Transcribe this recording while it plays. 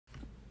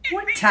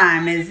What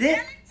time is it?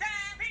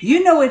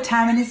 You know what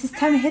time it is. It's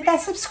time to hit that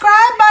subscribe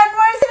button.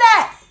 Where is it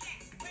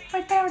at?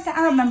 Right there, right there. I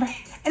don't remember.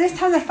 And it's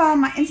time to follow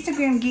my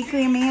Instagram,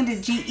 Geekly Amanda,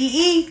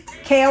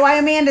 GEEKOI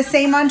Amanda,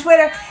 same on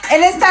Twitter.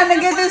 And it's time to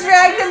get this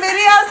reaction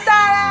video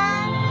started.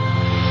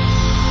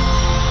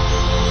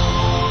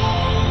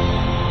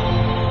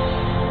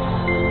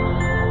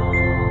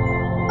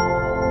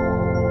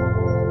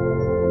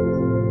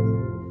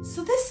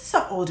 So this is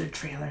an older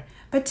trailer,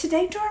 but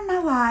today during my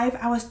live,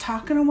 I was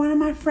talking to one of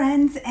my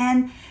friends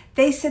and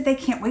they said they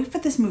can't wait for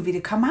this movie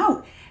to come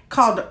out,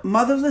 called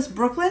Motherless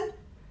Brooklyn,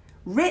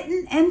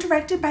 written and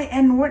directed by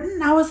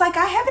Norton. I was like,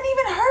 I haven't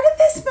even heard of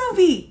this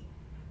movie.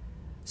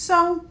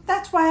 So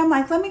that's why I'm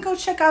like, let me go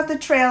check out the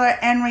trailer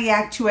and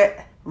react to it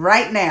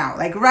right now,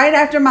 like right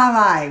after my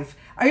live.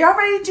 Are y'all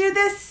ready to do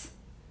this?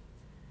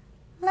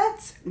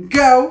 Let's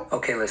go.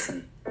 Okay,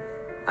 listen.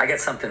 I got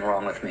something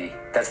wrong with me.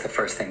 That's the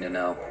first thing to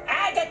know.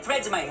 I got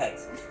threads in my head.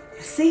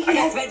 See, I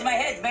got threads in my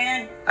head,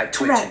 man. I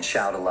twitch and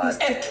shout a lot.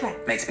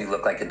 Makes me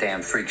look like a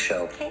damn freak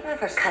show. Can't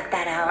ever cut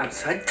that out. I'm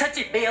sorry. Touch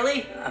it,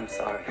 Bailey. I'm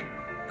sorry.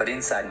 But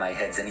inside my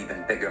head's an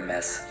even bigger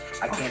mess.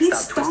 I can't he's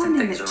stop twisting stalling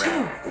things it,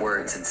 around. too.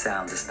 Words and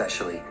sounds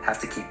especially. Have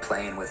to keep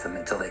playing with them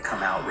until they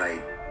come out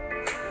right.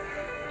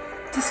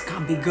 This is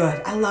gonna be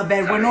good. I love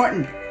Edward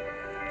Norton.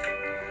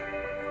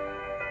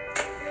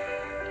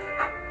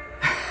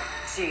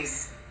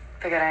 Jeez.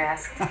 Figured I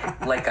asked.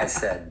 Like I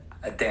said,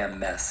 a damn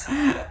mess.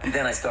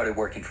 Then I started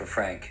working for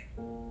Frank.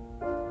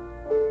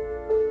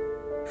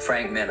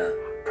 Frank Minna,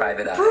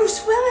 Private Eye.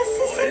 Bruce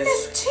Willis is in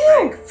this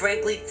too.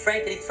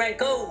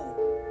 Franco.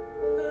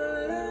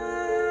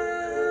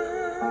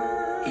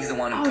 He's the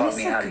one who taught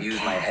me how to use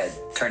my head,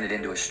 turn it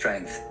into a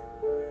strength.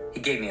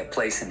 He gave me a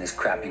place in this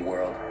crappy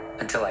world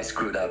until I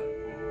screwed up.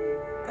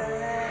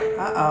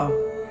 Uh-oh.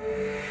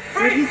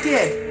 What he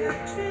did?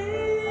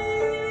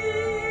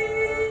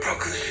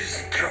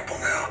 Brooklyn's in trouble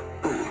now.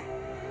 Ooh.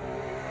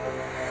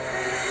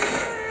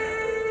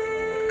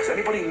 Does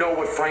anybody know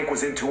what Frank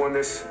was into on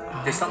this?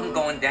 There's something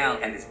going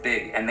down and it's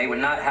big, and they were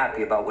not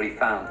happy about what he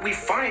found. We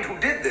find who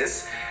did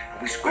this,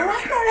 and we Oh, square I know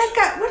accounts. that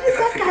guy. What is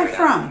that guy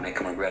from? Make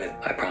him regret it.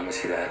 I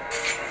promise you that.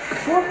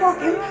 Boardwalk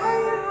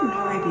Empire?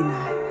 No, maybe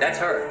not. That's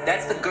her.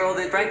 That's the girl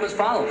that Frank was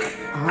following.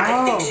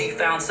 I think Oh. she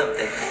found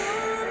something.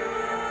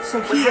 So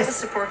What he happened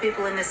is. to poor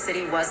people in this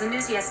city wasn't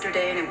news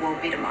yesterday, and it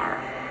won't be tomorrow.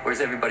 Where's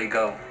everybody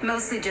go?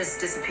 Mostly just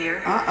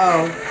disappear.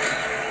 Uh-oh.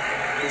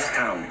 This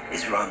town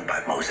is run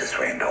by Moses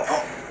Randolph.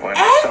 When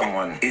And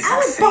someone isn't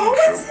Alec seen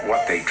Baldwin's for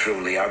what they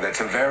truly are, that's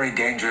a very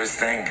dangerous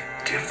thing.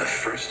 Do you have the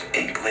first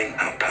inkling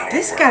how power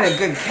This works? got a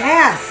good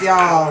cast, y'all.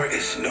 Power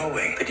is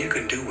knowing that you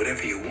can do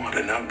whatever you want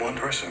and not one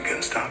person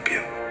can stop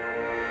you.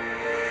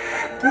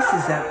 This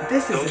is a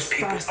Those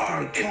people are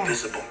star-studded cast.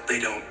 invisible. They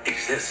don't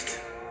exist.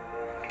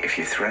 If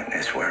you threaten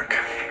his work,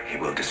 he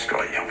will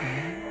destroy you.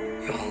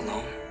 You all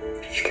alone?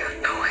 You got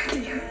no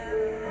idea.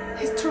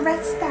 His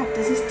Tourette's stopped.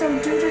 Does he still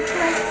do the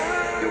Tourette's?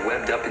 You're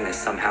webbed up in this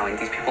somehow, and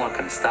these people aren't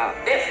gonna stop.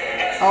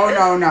 Oh,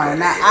 no.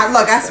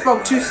 Look, I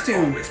spoke too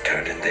soon. Always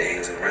turning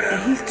things around.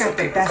 And he's got Some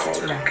the people best call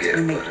it a Tourette's gift,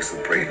 when they but it's a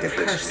brain give the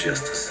affliction person.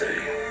 just to say.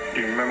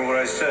 Do you remember what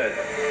I said?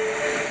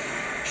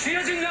 She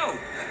doesn't know.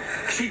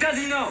 She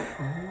doesn't know.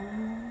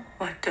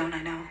 What don't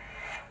I know?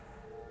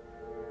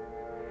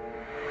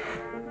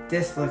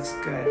 This looks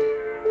good.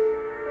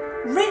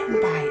 Written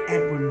by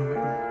Edward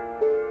Norton.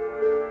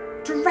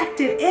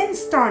 Directed and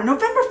starred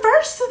November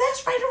 1st, so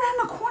that's right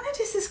around the corner.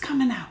 This is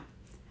coming out.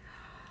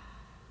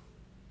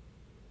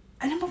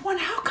 And number one,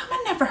 how come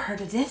I never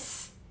heard of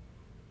this?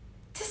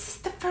 This is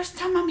the first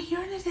time I'm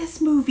hearing of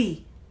this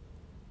movie.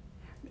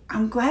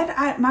 I'm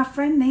glad my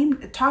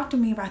friend talked to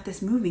me about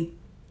this movie.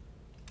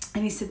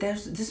 And he said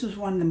this was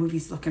one of the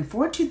movies he's looking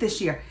forward to this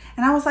year.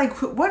 And I was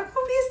like, what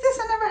movie is this?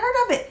 I never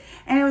heard of it.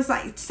 And it was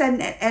like, it said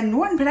Ed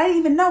Norton, but I didn't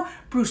even know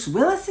Bruce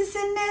Willis is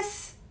in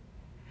this.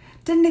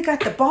 Then they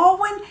got the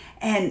Baldwin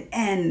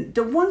and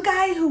the one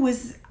guy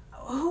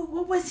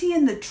what was he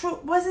in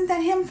wasn't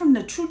that him from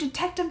the True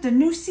Detective, the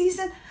new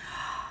season?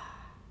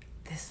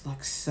 This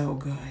looks so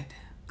good.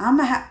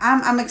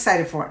 I'm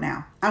excited for it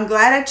now. I'm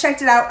glad I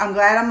checked it out. I'm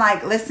glad I'm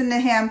like listening to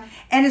him.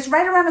 And it's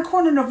right around the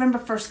corner, November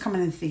 1st,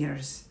 coming in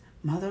theaters.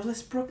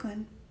 Motherless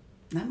Brooklyn.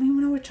 Let me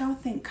know what y'all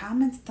think.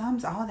 Comments,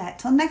 thumbs, all that.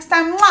 Till next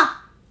time. Mwah!